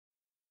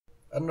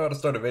I don't know how to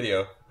start a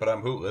video, but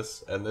I'm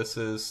Hootless, and this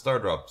is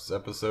Stardrops,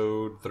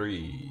 episode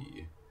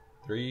 3.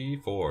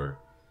 3, 4.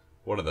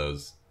 One of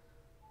those.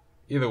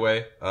 Either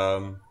way,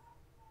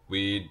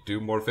 we do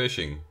more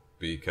fishing,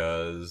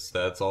 because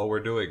that's all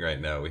we're doing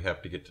right now. We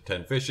have to get to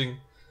 10 fishing,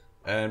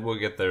 and we'll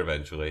get there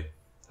eventually.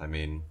 I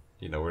mean,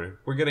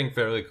 we're getting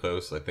fairly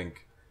close. I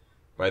think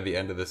by the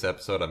end of this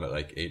episode, I'm at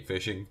like 8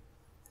 fishing.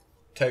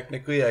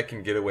 Technically, I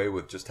can get away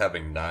with just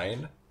having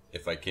 9,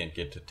 if I can't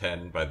get to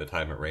 10 by the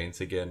time it rains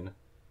again.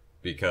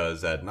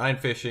 Because at 9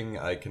 fishing,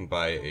 I can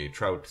buy a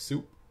trout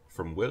soup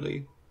from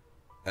Willy,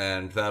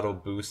 and that'll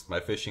boost my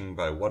fishing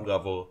by 1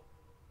 level.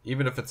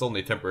 Even if it's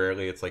only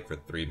temporarily, it's like for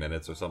 3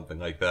 minutes or something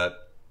like that.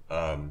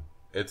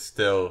 It's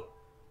still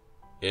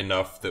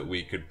enough that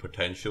we could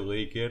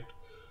potentially get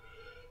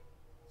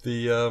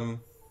the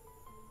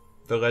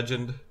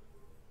legend.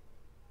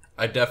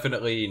 I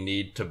definitely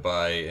need to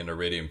buy an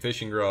iridium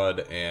fishing rod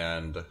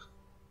and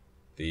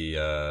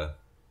the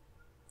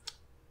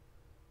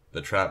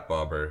trap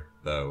bobber,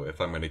 though,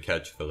 if I'm going to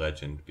catch the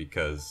legend,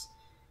 because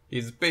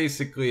he's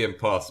basically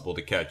impossible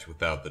to catch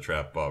without the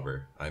trap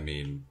bobber. I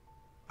mean,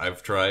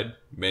 I've tried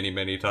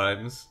many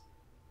times,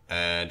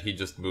 and he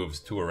just moves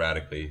too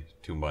erratically,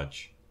 too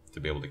much to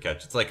be able to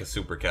catch. It's like a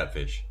super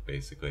catfish,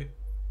 basically.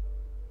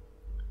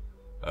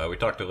 We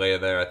talked to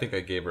Leia there. I think I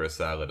gave her a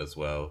salad as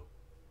well.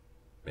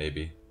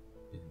 Maybe.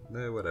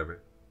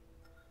 Whatever.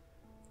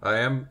 I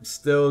am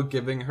still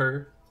giving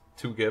her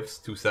 2 gifts,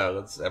 2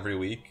 salads every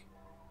week.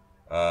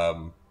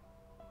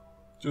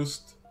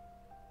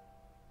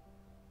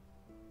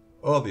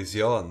 These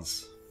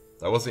yawns.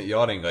 I wasn't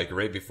yawning like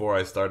right before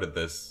I started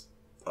this,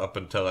 up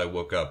until I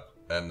woke up,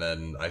 and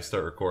then I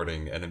start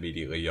recording and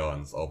immediately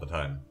yawns all the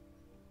time.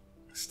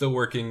 Still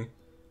working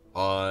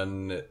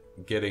on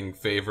getting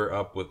favor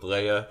up with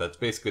Leia. That's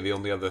basically the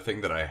only other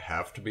thing that I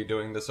have to be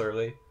doing this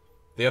early.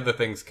 The other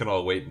things can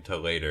all wait until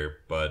later,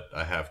 but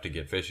I have to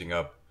get fishing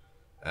up.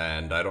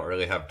 And I don't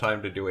really have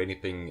time to do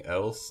anything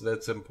else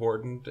that's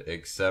important,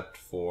 except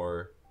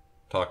for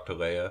talk to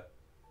Leia.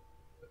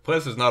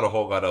 Plus, there's not a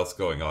whole lot else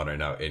going on right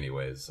now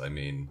anyways. I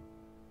mean,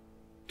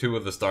 2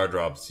 of the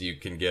Stardrops you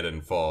can get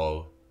in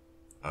fall.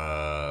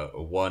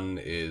 1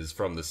 is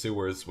from the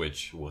sewers,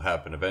 which will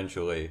happen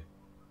eventually.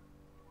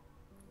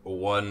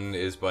 1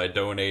 is by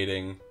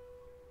donating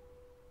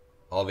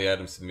all the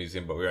items to the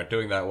museum, but we aren't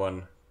doing that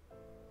one.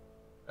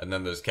 And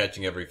then there's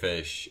catching every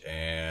fish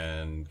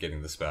and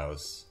getting the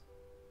spouse.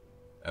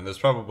 And there's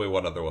probably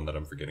one other one that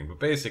I'm forgetting. But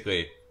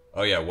basically,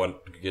 oh yeah,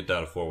 get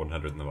down to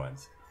 4/100 in the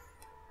mines.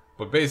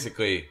 But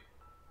basically,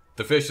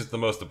 the fish is the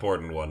most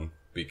important one,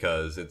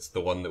 because it's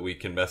the one that we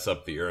can mess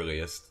up the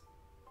earliest.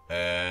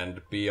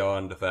 And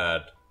beyond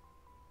that...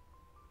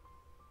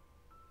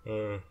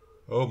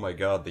 oh my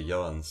god, the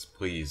yawns,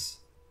 please.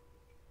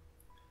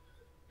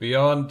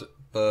 Beyond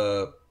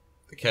the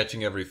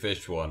catching every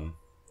fish one...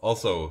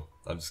 Also,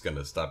 I'm just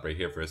gonna stop right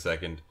here for a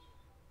second.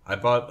 I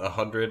bought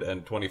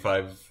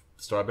 125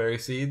 strawberry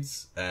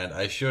seeds, and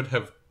I should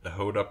have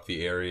hoed up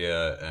the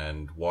area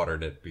and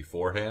watered it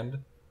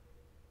beforehand,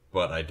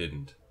 but I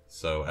didn't.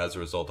 So as a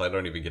result, I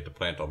don't even get to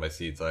plant all my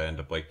seeds. I end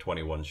up like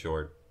 21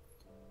 short.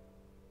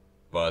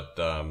 But,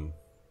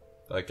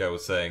 like I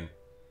was saying,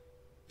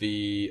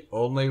 the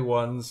only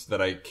ones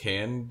that I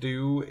can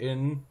do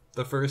in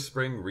the first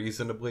spring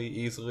reasonably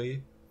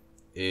easily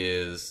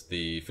is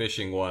the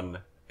fishing one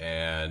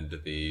and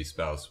the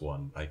spouse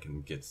one. I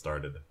can get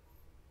started.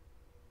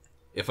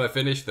 If I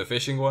finish the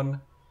fishing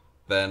one,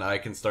 then I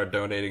can start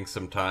donating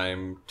some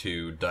time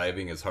to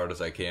diving as hard as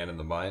I can in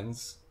the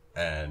mines.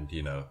 And,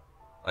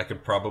 I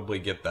could probably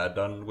get that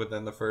done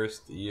within the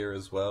first year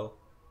as well.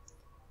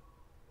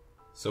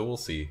 So we'll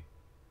see.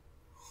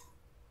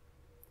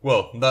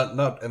 Well,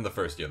 not in the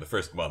first year, the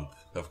first month.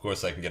 Of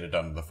course I can get it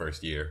done in the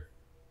first year.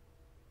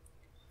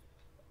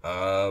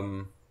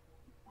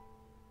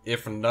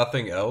 If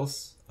nothing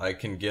else, I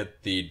can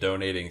get the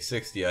donating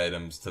 60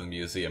 items to the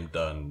museum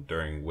done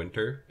during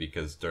winter,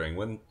 because during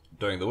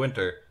the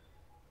winter,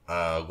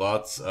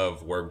 lots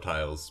of worm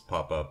tiles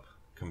pop up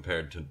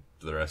compared to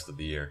the rest of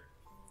the year.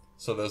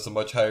 So there's a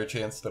much higher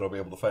chance that I'll be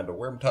able to find a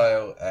worm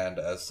tile, and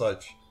as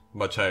such,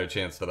 much higher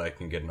chance that I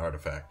can get an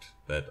artifact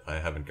that I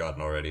haven't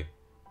gotten already.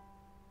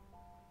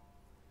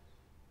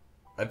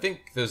 I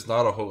think there's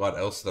not a whole lot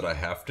else that I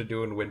have to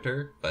do in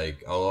winter.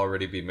 Like, I'll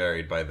already be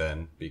married by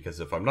then, because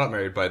if I'm not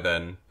married by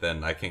then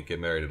I can't get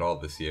married at all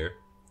this year.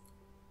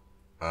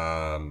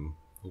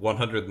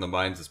 100 in the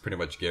mines is pretty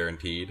much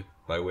guaranteed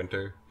by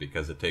winter,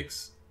 because it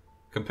takes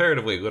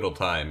comparatively little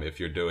time if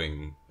you're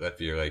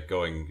like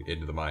going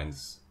into the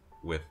mines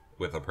with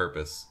a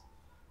purpose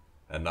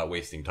and not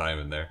wasting time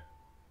in there.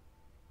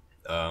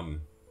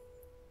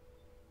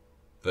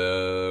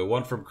 The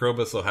one from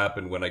Krobus will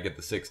happen when I get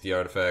the 60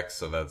 artifacts,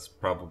 so that's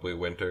probably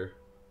winter.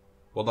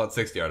 Well, not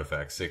 60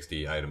 artifacts,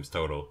 60 items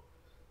total.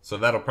 So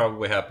that'll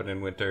probably happen in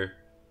winter.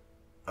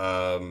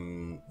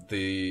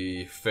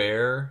 The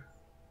fair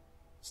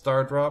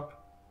Stardrop,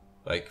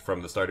 like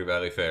from the Stardew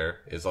Valley Fair,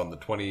 is on the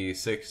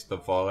 26th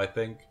of fall, I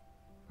think.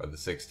 Or the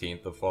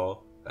 16th of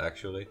fall,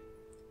 actually.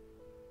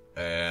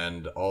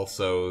 and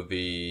also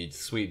the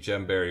sweet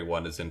gemberry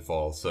one is in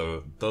fall.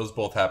 So those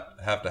both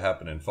have to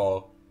happen in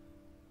fall.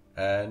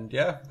 And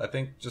yeah, I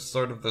think just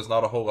sort of there's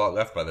not a whole lot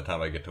left by the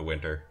time I get to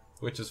winter,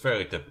 which is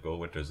fairly typical.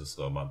 Winter's a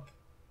slow month,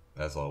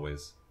 as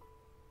always.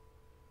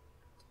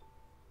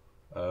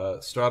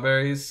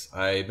 Strawberries,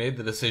 I made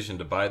the decision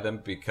to buy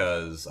them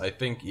because I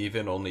think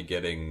even only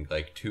getting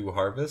like 2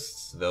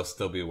 harvests, they'll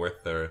still be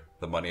worth the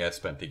money I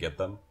spent to get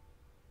them.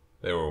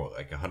 They were what,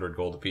 like 100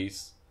 gold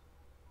apiece.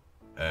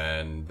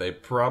 And they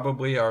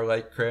probably are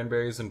like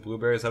cranberries and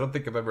blueberries. I don't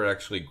think I've ever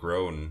actually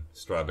grown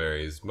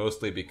strawberries,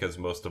 mostly because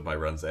most of my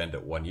runs end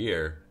at 1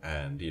 year,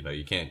 and you know,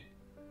 you can't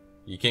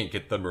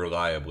get them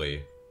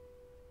reliably.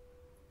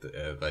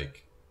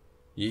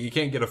 You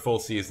can't get a full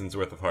season's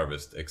worth of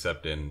harvest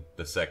except in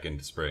the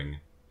second spring.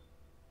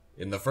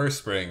 In the first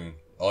spring,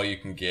 all you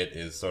can get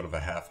is sort of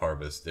a half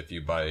harvest if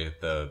you buy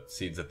the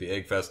seeds at the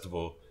egg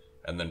festival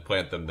and then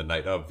plant them the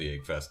night of the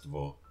egg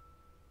festival.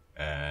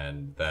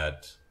 And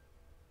that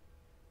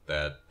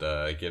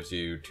gives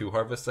you 2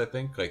 harvests, I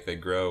think. Like, they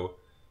grow,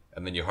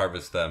 and then you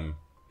harvest them,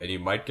 and you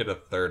might get a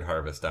 3rd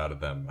harvest out of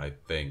them, I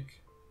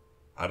think.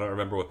 I don't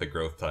remember what the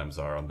growth times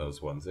are on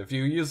those ones. If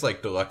you use,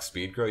 like, deluxe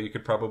speed grow, you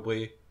could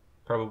probably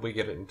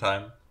get it in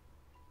time.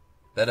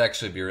 That'd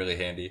actually be really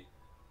handy.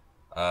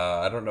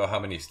 I don't know how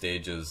many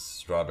stages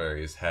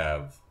strawberries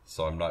have,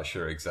 so I'm not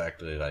sure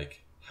exactly,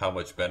 like, how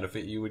much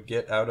benefit you would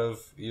get out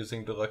of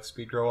using deluxe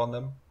speed grow on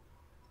them.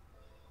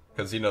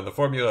 Because, you know, the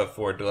formula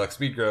for deluxe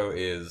speed grow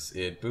is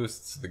it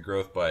boosts the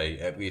growth by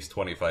at least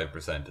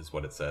 25% is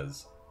what it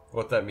says.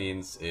 What that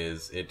means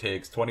is it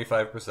takes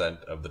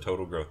 25% of the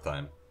total growth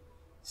time.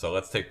 So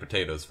let's take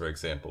potatoes, for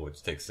example,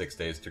 which takes 6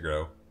 days to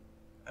grow,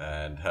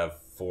 and have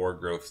 4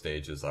 growth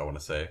stages, I want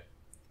to say.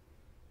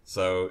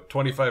 So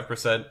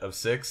 25% of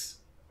 6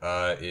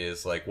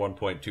 is like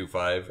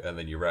 1.25, and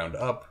then you round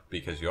up,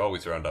 because you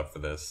always round up for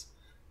this,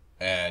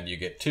 and you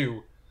get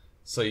 2.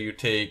 So you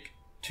take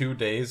 2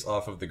 days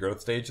off of the growth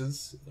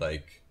stages.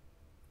 Like,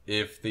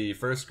 if the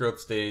first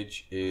growth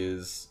stage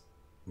is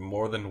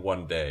more than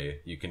 1 day,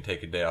 you can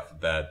take a day off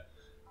of that.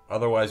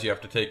 Otherwise, you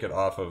have to take it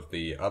off of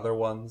the other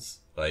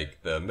ones.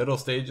 Like, the middle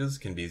stages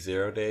can be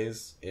 0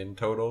 days in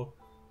total,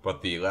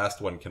 but the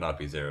last one cannot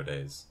be 0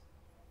 days.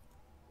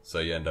 So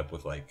you end up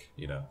with, like,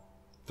 you know,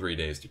 3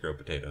 days to grow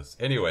potatoes.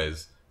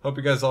 Anyways, hope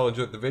you guys all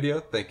enjoyed the video.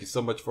 Thank you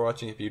so much for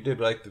watching. If you did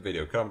like the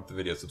video, comment the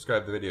video,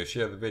 subscribe the video,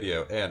 share the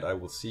video, and I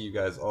will see you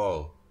guys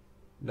all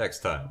next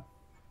time.